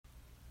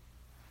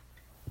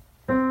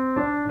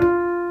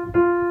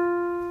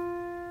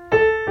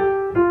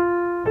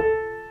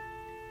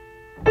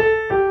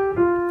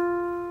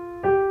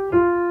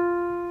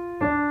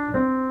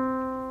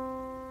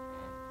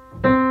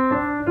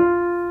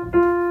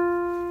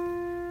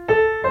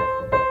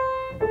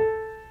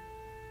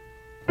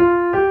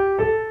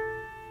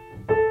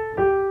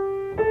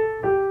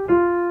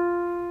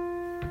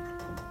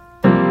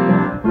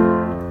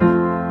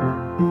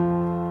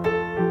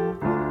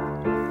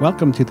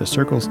Welcome to the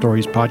Circle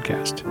Stories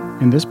podcast.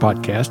 In this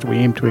podcast, we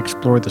aim to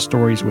explore the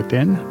stories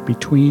within,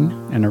 between,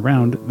 and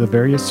around the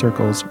various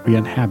circles we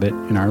inhabit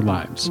in our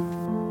lives.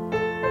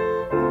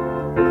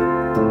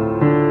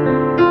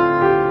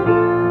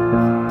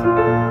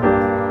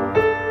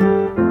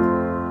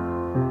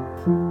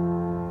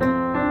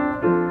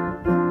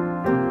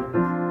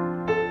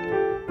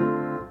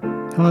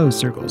 Hello,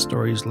 Circle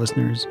Stories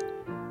listeners.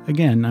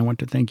 Again, I want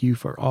to thank you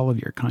for all of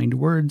your kind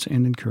words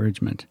and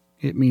encouragement.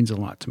 It means a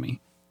lot to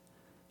me.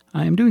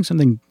 I am doing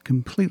something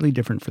completely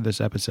different for this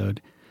episode.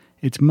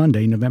 It's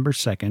Monday, November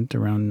 2nd,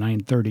 around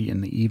 9:30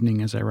 in the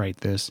evening as I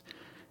write this,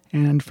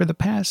 and for the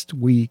past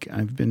week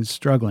I've been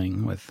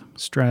struggling with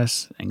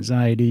stress,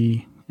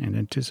 anxiety, and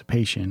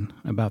anticipation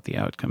about the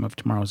outcome of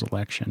tomorrow's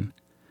election.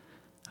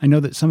 I know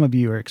that some of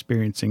you are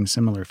experiencing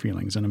similar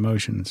feelings and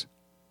emotions.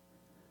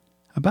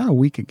 About a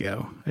week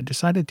ago, I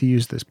decided to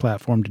use this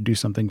platform to do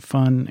something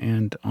fun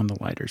and on the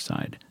lighter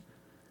side.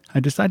 I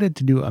decided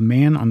to do a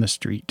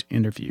man-on-the-street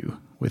interview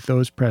with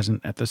those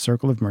present at the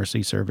Circle of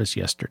Mercy service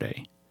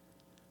yesterday.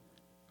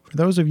 For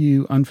those of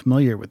you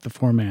unfamiliar with the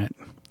format,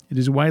 it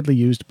is widely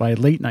used by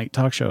late-night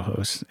talk show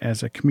hosts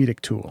as a comedic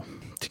tool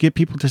to get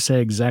people to say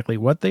exactly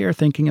what they are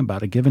thinking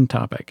about a given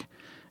topic.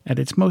 At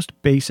its most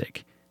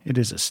basic, it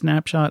is a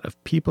snapshot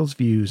of people's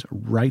views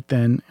right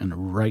then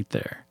and right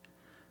there.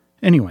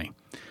 Anyway,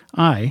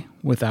 I,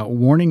 without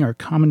warning or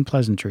common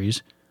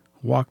pleasantries,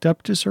 walked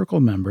up to Circle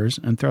members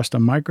and thrust a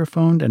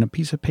microphone and a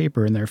piece of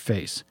paper in their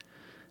face.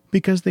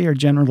 Because they are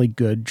generally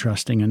good,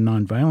 trusting, and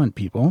nonviolent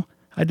people,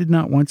 I did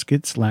not once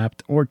get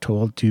slapped or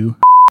told to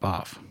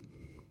off.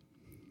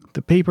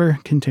 The paper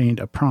contained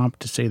a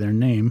prompt to say their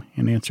name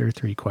and answer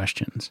 3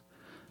 questions.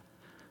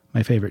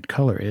 My favorite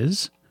color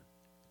is,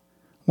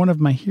 one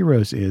of my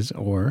heroes is,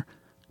 or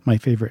my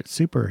favorite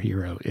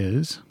superhero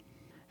is,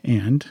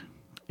 and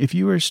if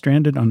you were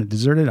stranded on a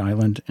deserted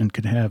island and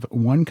could have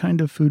one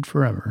kind of food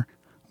forever,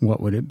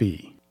 what would it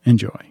be?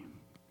 Enjoy.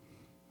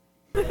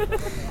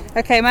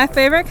 Okay, my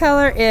favorite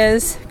color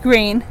is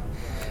green.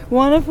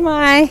 One of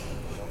my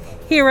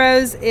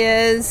heroes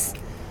is...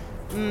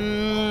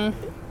 oh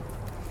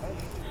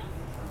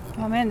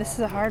man, this is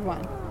a hard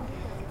one.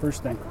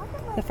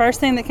 The first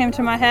thing that came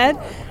to my head?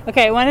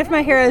 Okay, one of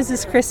my heroes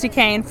is Christy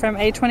Kane from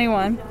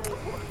A21.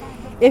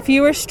 If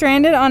you were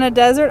stranded on a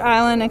desert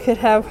island and could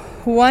have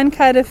one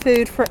kind of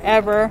food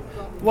forever,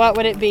 what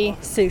would it be?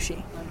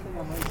 Sushi.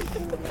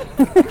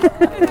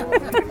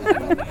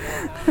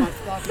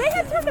 They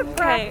had time to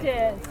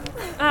practice.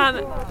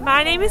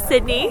 My name is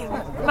Sydney.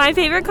 My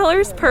favorite color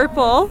is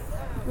purple.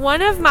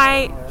 One of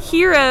my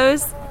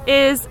heroes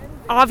is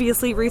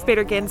obviously Ruth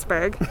Bader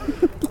Ginsburg.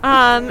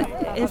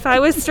 If I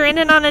was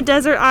stranded on a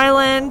desert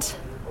island,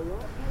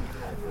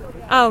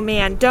 oh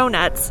man,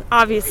 donuts.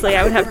 Obviously,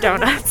 I would have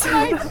donuts.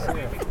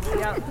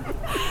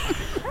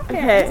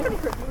 Okay.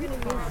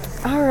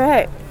 All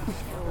right.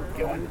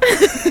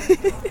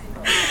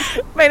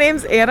 My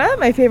name's Anna.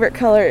 My favorite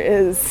color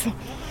is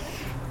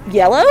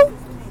yellow.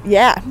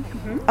 Yeah.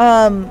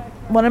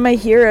 One of my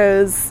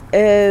heroes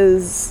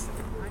is...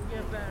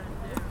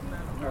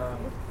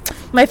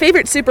 my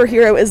favorite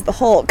superhero is the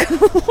Hulk.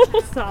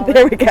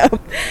 There we go.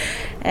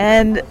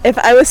 And if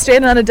I was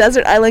stranded on a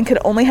desert island, could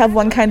only have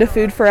one kind of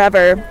food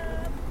forever,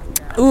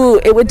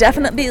 it would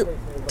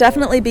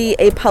definitely be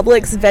a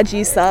Publix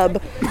veggie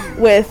sub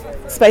with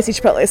spicy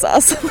chipotle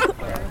sauce.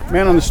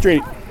 Man on the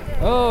street.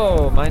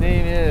 Oh, my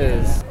name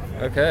is...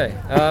 Okay.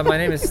 My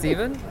name is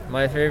Steven.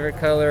 My favorite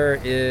color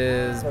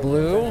is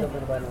blue,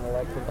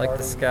 like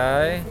the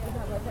sky,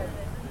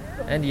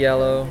 and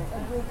yellow,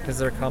 because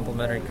they're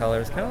complementary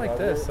colors. Kind of like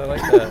this. I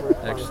like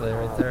that, actually,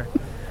 right there.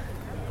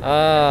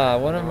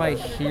 One of my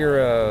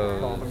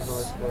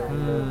heroes.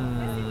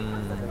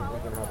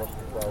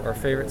 Our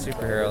favorite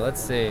superhero.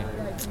 Let's see.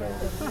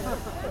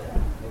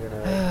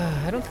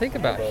 I don't think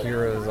about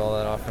heroes all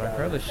that often. I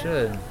probably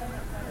should.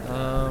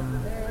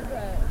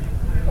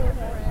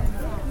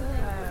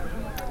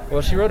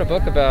 Well, she wrote a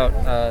book about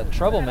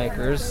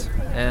troublemakers,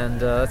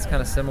 and that's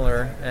kind of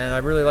similar. And I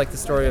really like the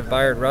story of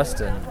Bayard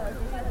Rustin.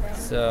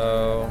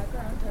 So,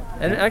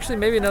 and actually,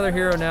 maybe another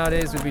hero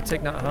nowadays would be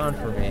Thich Nhat Hanh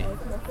for me.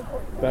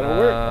 That'll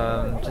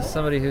work. Just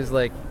somebody who's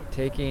like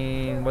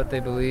taking what they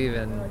believe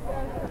and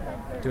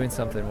doing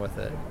something with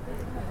it.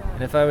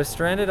 And if I was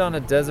stranded on a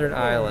desert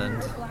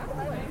island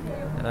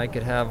and I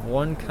could have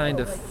one kind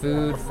of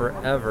food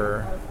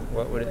forever,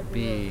 what would it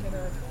be?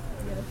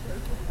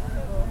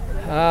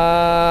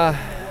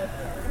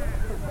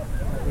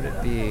 What would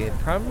it be? It'd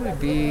probably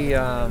be,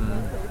 I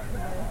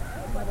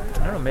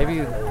don't know,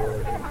 maybe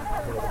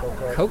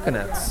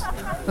coconuts.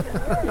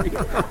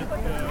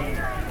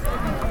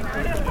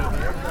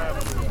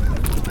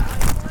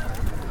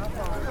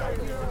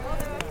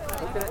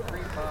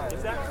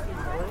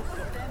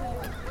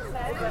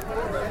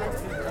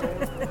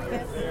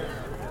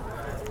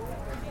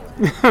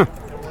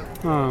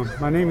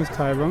 My name is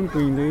Tyrone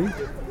Greenlee.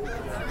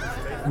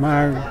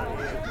 My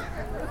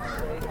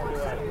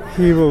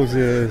heroes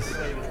is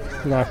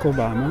Barack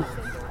Obama.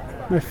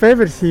 My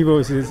favorite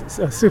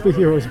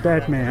superhero is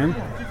Batman.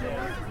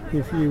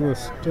 If you were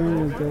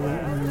stranded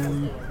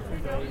on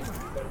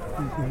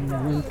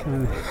one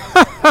kind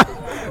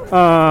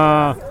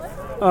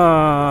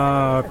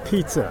of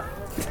pizza.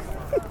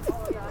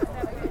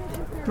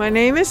 My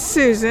name is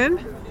Susan.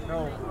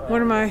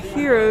 One of my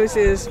heroes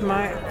is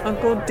my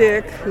Uncle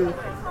Dick, who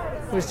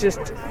was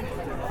just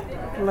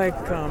like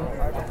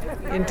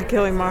in To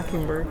Kill a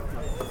Mockingbird.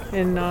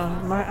 And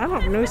I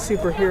don't know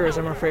superheroes,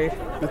 I'm afraid.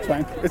 That's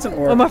fine. It's an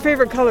or. Oh, my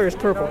favorite color is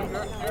purple.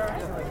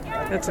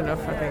 That's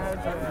enough, I think.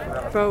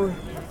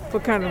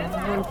 What kind of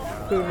one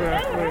food would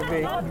it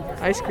be?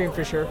 Ice cream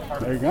for sure.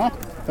 There you go.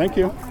 Thank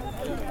you.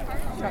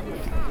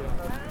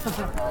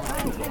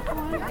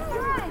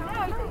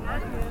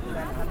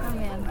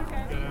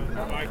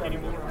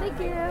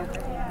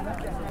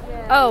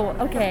 Oh,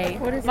 okay.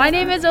 My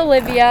name is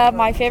Olivia.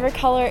 My favorite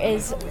color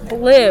is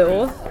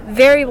blue.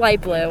 Very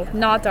light blue,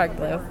 not dark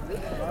blue.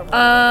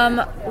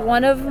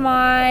 One of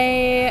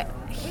my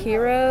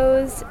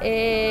heroes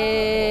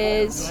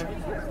is...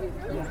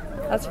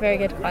 That's a very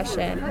good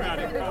question.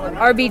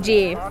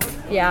 RBG,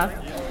 yeah.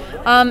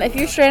 If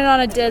you're stranded on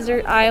a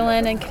desert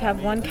island and could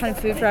have one kind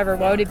of food forever,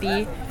 what would it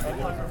be?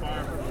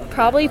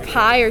 Probably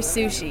pie or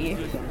sushi.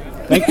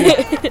 Thank you.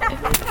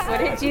 What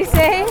did you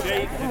say?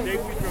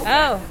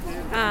 Oh,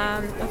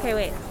 okay,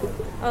 wait.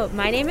 Oh,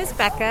 my name is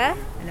Becca.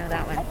 I know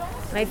that one.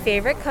 My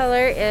favorite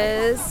color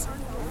is,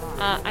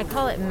 I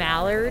call it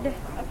mallard.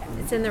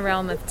 It's in the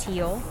realm of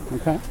teal.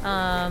 Okay.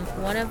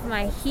 One of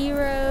my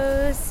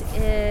heroes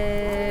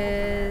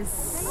is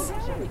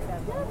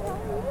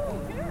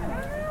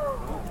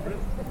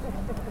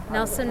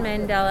Nelson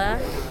Mandela.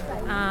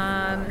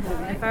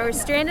 If I were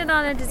stranded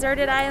on a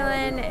deserted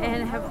island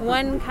and have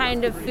one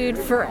kind of food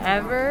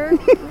forever,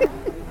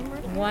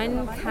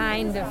 one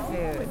kind of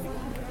food.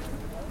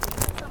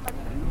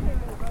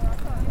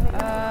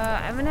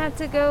 I'm gonna have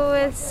to go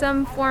with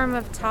some form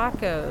of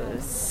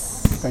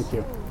tacos. Thank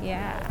you.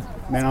 Yeah.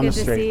 Man on the Good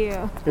to street. see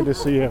you. Good to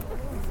see you.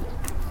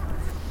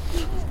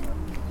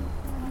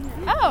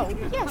 Oh,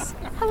 yes.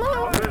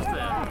 Hello.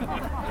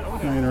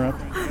 Can I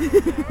interrupt?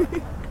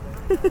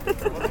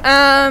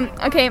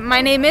 Okay,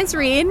 my name is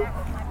Reed.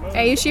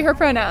 I use she, her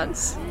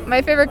pronouns.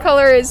 My favorite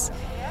color is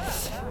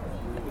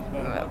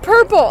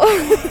purple.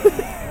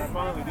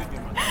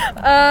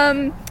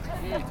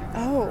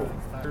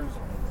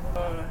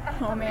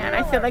 Oh man,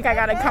 I feel like I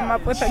gotta come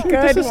up with a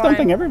good This is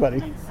stumping one.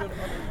 everybody.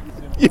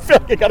 You feel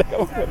like you gotta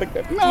come up with a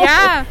good. No.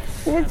 Yeah.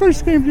 What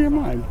first came to your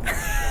mind?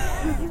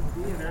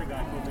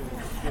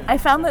 I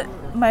found that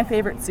my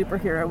favorite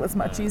superhero was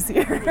much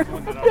easier.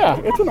 Yeah,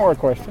 it's an or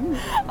question.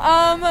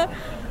 Oh,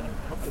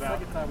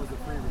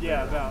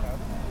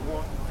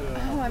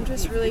 I'm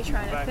just really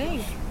trying to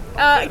think.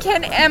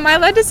 Am I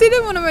allowed to say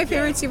that one of my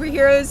favorite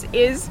superheroes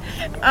is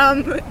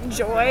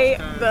Joy,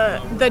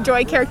 the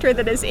Joy character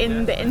that is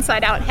in the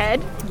Inside Out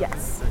head?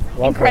 Yes.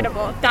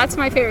 Incredible. That's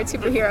my favorite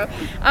superhero.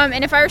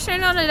 And if I were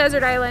stranded on a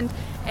desert island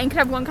and could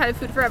have one kind of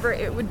food forever,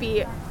 it would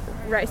be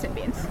rice and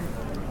beans.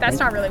 That's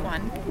not really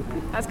one.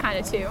 That's kind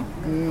of two.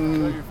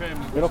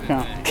 It'll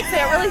count.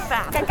 Say it really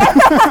fast.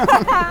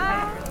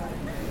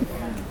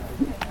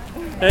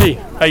 Hey,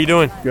 how you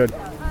doing? Good.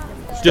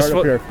 Just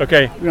up here.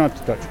 Okay. You don't have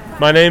to touch.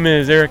 My name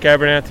is Eric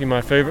Abernathy.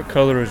 My favorite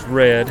color is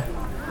red.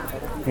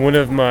 One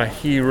of my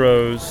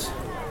heroes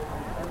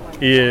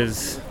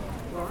is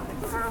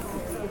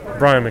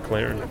Brian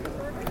McLaren.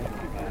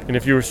 And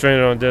if you were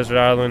stranded on a desert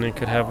island and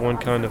could have one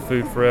kind of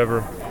food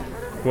forever,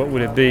 what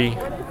would it be?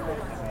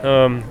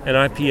 An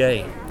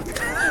IPA.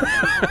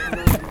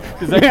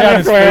 Does that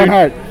count as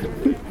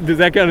food? Does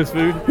that count as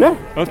food? Yeah.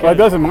 Okay. Well, it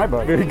does in my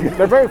book.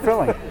 They're very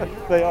filling.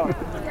 They are.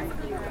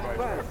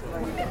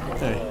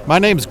 My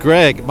name's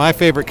Greg. My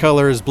favorite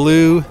color is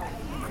blue.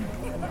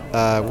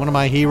 One of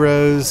my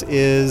heroes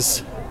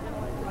is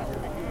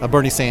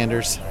Bernie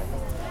Sanders.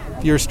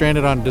 If you were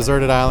stranded on a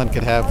deserted island,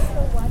 could have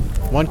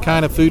one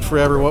kind of food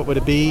forever, what would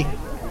it be?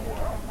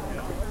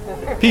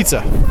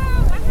 Pizza.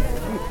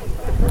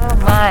 Oh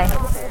my.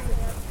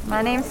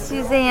 My name's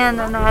Suzanne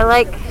and I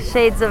like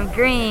shades of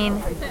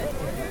green.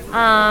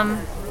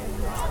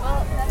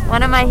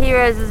 One of my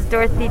heroes is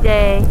Dorothy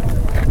Day.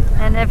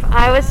 And if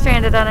I was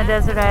stranded on a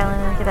desert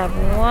island and could have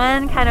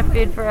one kind of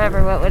food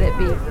forever, what would it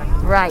be?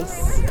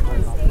 Rice.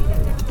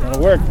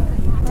 That'll work.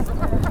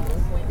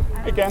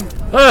 Hey, Ken.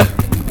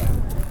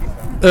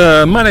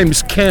 My name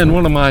is Ken.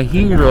 One of my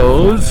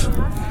heroes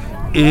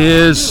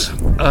is,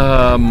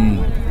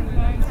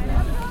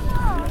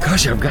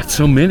 gosh, I've got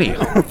so many.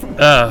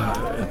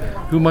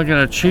 Who am I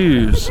going to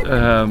choose?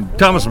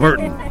 Thomas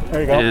Merton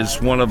is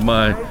one of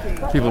my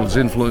people who's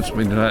influenced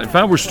me tonight. If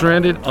I were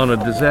stranded on a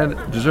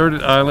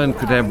deserted island,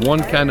 could have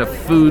one kind of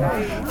food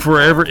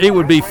forever, it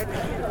would be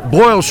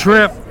boiled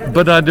shrimp,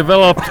 but I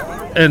developed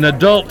an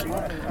adult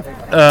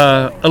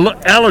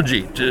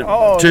allergy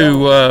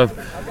to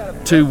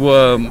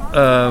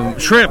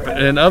shrimp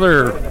and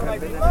other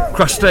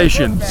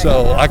crustaceans,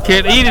 so I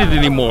can't eat it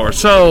anymore.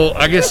 So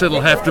I guess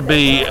it'll have to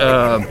be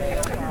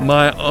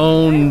my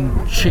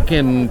own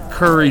chicken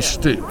curry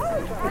stew.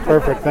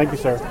 Perfect. Thank you,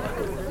 sir.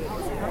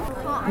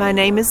 My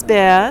name is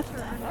Beth.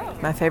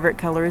 My favorite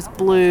color is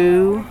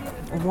blue.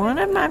 One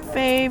of my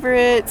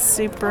favorite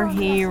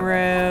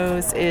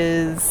superheroes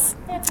is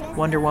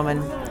Wonder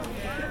Woman.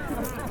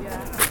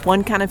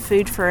 One kind of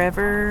food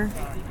forever.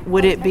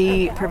 Would it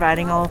be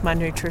providing all of my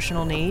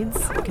nutritional needs?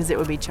 Because it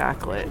would be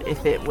chocolate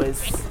if it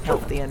was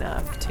healthy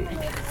enough to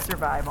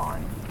survive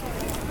on.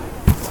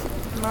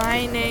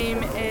 My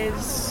name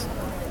is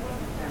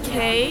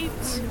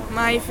Kate.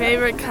 My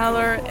favorite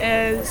color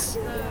is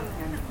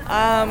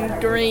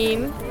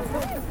green.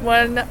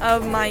 One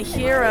of my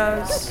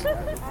heroes,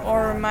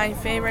 or my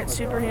favorite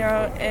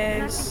superhero,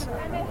 is,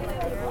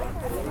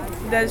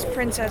 does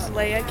Princess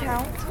Leia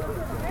count?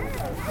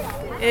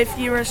 If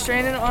you were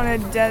stranded on a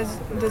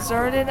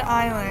deserted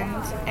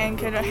island and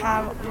could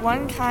have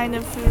one kind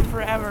of food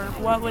forever,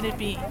 what would it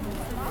be?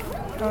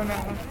 Oh no.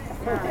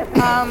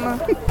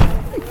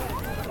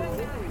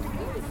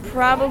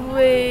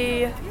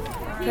 Probably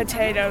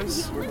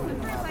potatoes.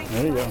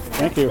 There you go.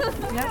 Thank you.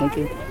 Thank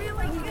you.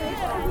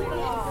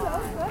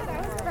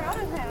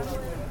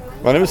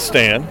 My name is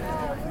Stan.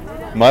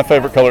 My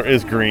favorite color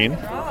is green.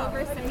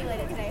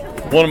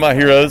 One of my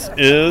heroes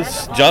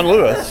is John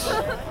Lewis.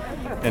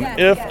 And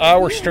if I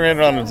were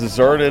stranded on a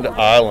deserted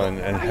island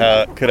and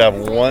could have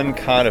one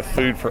kind of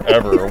food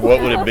forever,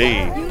 what would it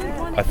be?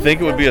 I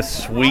think it would be a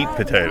sweet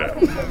potato.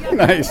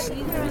 Nice.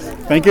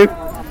 Thank you.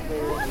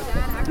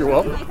 You're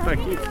welcome.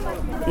 Thank you.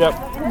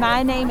 Yep.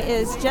 My name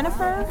is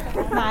Jennifer.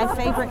 My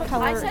favorite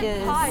color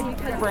is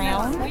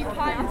brown.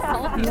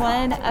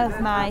 One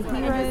of my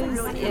heroes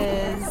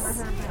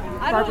is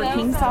Barbara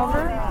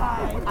Kingsolver.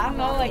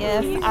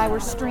 If I were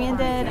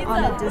stranded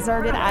on a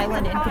deserted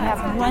island and could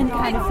have one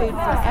kind of food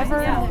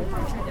forever,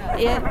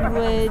 it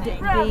would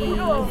be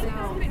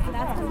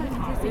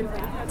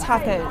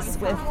tacos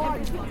with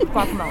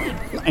guacamole.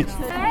 Nice.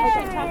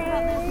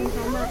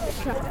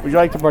 Would you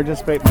like to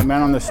participate in the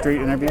Man on the Street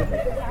interview?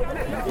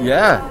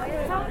 Yeah.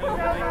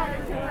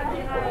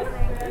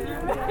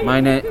 My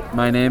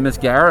name is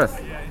Gareth.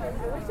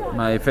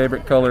 My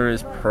favorite color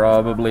is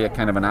probably a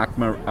kind of an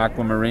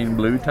aquamarine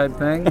blue type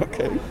thing.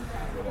 Okay.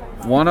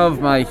 One of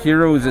my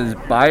heroes is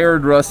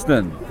Bayard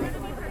Rustin.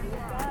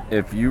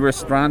 If you were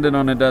stranded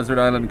on a desert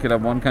island and could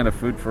have one kind of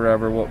food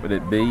forever, what would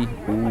it be?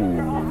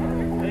 Ooh.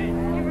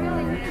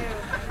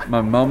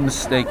 My mum's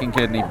steak and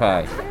kidney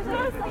pie.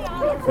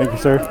 Thank you,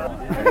 sir.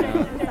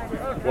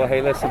 Well,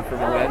 hey, listen, from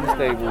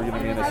Wednesday, we're going to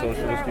be in a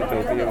socialist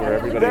utopia where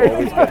everybody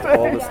always gets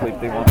all the sleep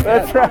they want.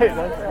 That's right.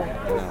 That's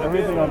right.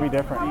 Everything will be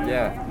different.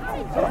 Yeah.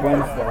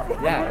 Wednesday.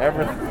 Yeah,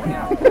 everything.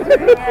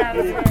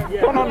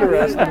 Don't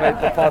underestimate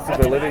the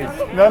possibilities.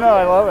 No,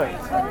 I love it.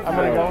 I'm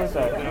going to go with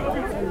that.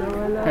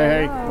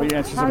 Hey, will you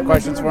answer some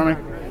questions for me?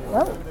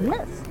 Oh,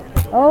 yes.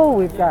 Oh,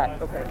 we've got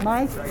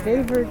my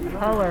favorite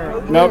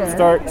color. Nope, is-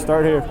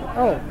 start here.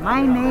 Oh,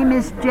 my name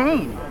is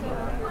Jane.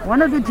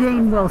 One of the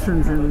Jane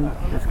Wilsons in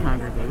this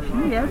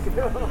congregation, yes.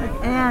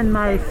 And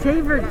my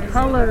favorite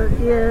color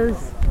is,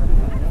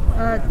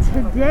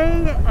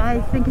 today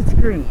I think it's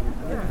green.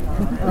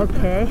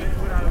 Okay.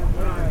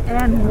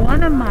 And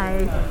one of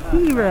my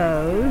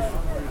heroes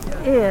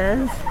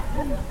is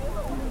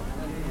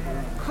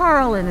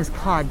Carl and his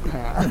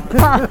podcast.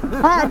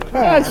 Podcast.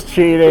 That's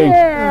cheating.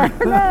 Yeah.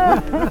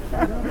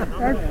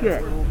 That's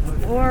good.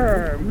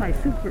 Or my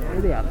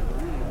yeah.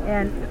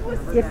 And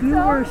if you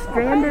were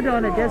stranded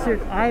on a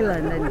desert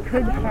island and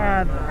could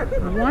have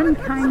one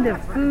kind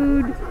of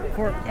food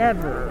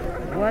forever,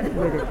 what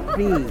would it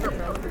be?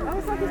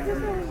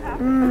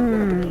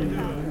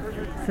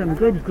 Some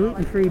good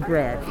gluten-free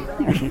bread.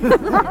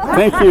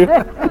 Thank you.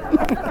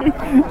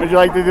 Would you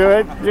like to do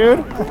it,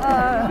 Jude?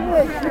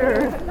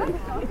 Sure.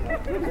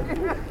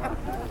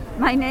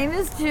 My name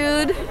is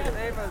Jude.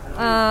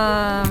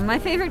 My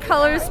favorite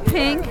color is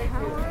pink.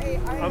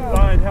 I'm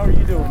fine. How are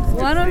you doing?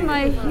 One of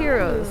my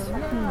heroes.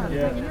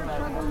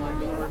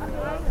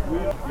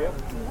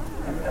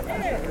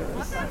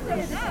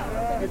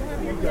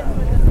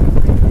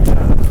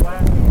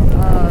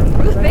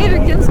 Ruth Bader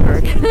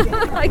Ginsburg,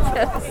 I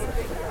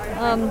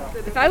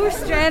guess. If I were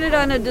stranded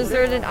on a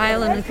deserted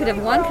island and could have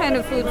one kind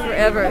of food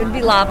forever, it would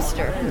be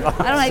lobster.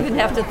 I don't even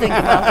have to think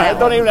about that.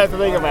 Don't even have to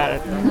think about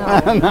it.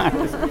 No.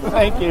 Nice.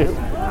 Thank you.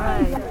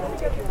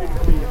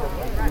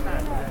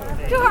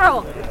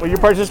 Carl. Will you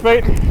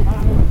participate?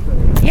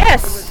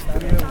 Yes.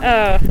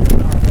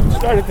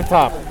 Start at the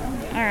top. All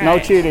right. No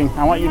cheating.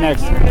 I want you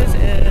next. Yours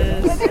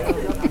is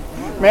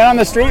Man on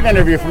the Street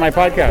interview for my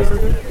podcast.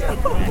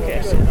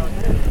 okay.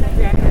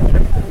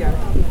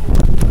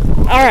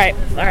 All right.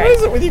 What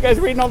is it with you guys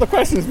reading all the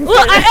questions? Well,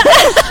 I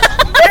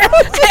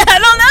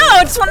don't know.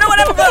 I just want to know what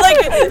I'm like.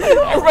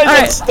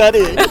 Everybody's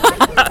studying. All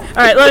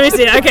right. Let me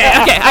see. Okay.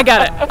 I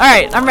got it. All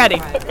right. I'm ready.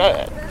 Go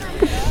ahead.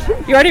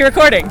 You already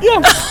recording?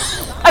 Yeah.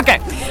 Okay.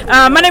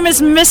 My name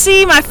is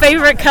Missy. My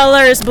favorite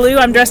color is blue.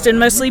 I'm dressed in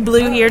mostly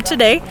blue here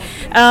today.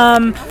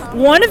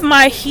 One of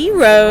my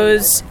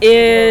heroes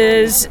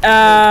is,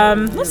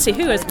 let's see,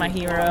 who is my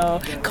hero?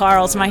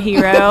 Carl's my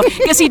hero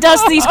because he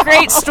does these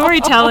great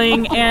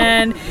storytelling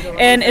and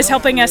is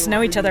helping us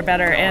know each other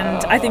better.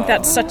 And I think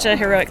that's such a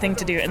heroic thing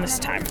to do in this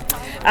time.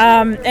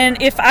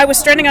 And if I was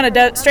stranded on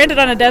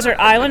a desert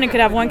island and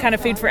could have one kind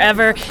of food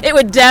forever, it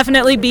would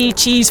definitely be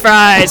cheese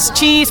fries.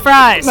 Cheese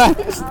fries.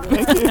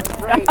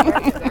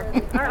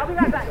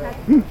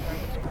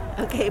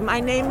 Okay, my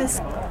name is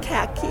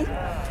Khaki,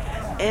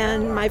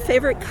 and my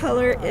favorite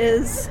color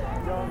is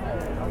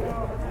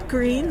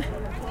green.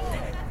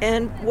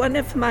 And one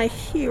of my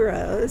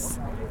heroes,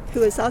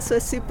 who is also a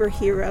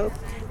superhero,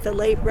 the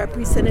late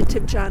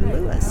Representative John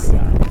Lewis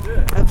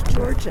of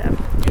Georgia.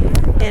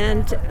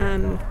 And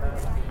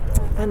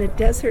on a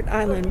desert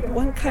island,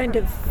 one kind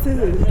of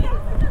food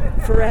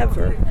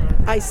forever,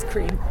 ice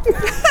cream.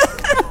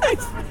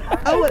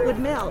 Oh, it would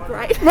melt,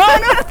 right? No,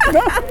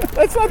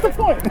 that's not the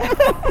point.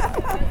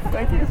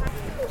 Thank you.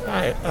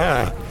 Hi,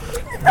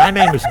 my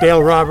name is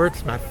Dale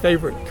Roberts. My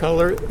favorite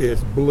color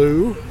is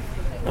blue.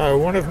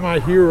 One of my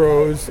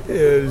heroes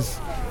is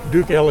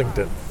Duke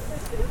Ellington.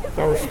 If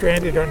I were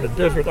stranded on a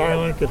desert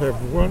island, could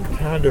have one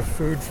kind of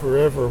food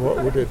forever,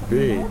 what would it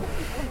be?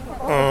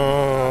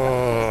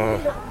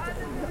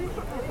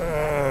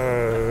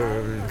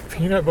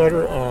 Peanut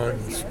butter on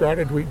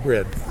sprouted wheat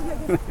bread.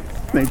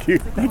 Thank you.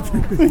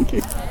 Thank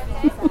you.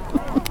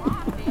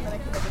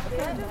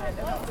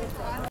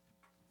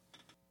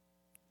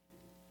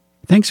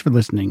 Thanks for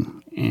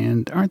listening,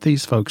 and aren't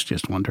these folks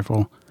just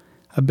wonderful?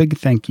 A big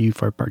thank you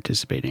for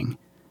participating.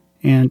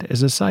 And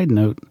as a side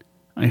note,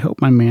 I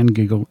hope my man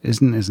giggle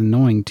isn't as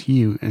annoying to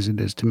you as it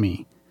is to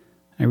me.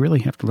 I really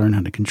have to learn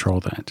how to control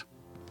that.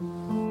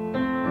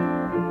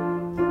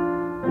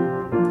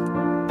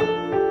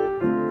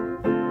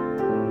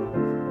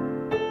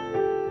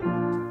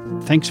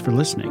 Thanks for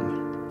listening.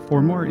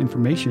 For more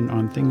information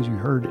on things you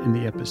heard in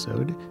the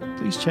episode,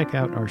 please check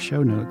out our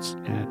show notes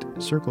at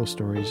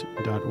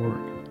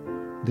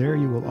circlestories.org. There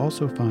you will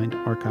also find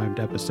archived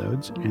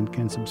episodes and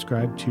can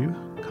subscribe to,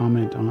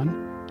 comment on,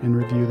 and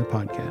review the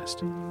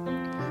podcast.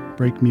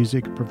 Break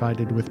music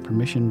provided with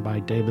permission by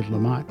David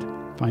Lamotte.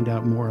 Find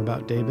out more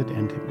about David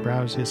and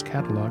browse his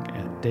catalog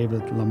at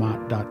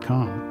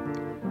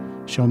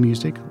davidlamotte.com. Show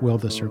music, Will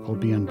the Circle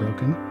Be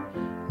Unbroken?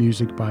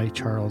 Music by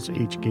Charles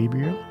H.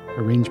 Gabriel.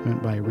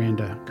 Arrangement by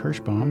Randa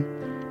Kirschbaum.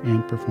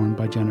 And performed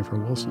by Jennifer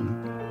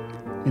Wilson.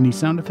 Any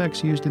sound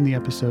effects used in the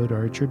episode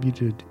are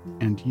attributed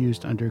and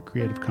used under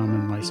Creative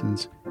Commons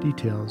license.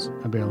 Details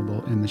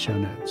available in the show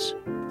notes.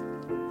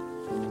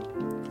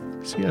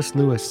 C.S.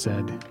 Lewis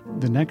said,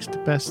 "The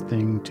next best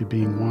thing to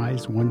being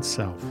wise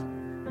oneself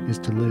is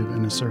to live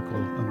in a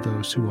circle of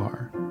those who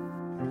are."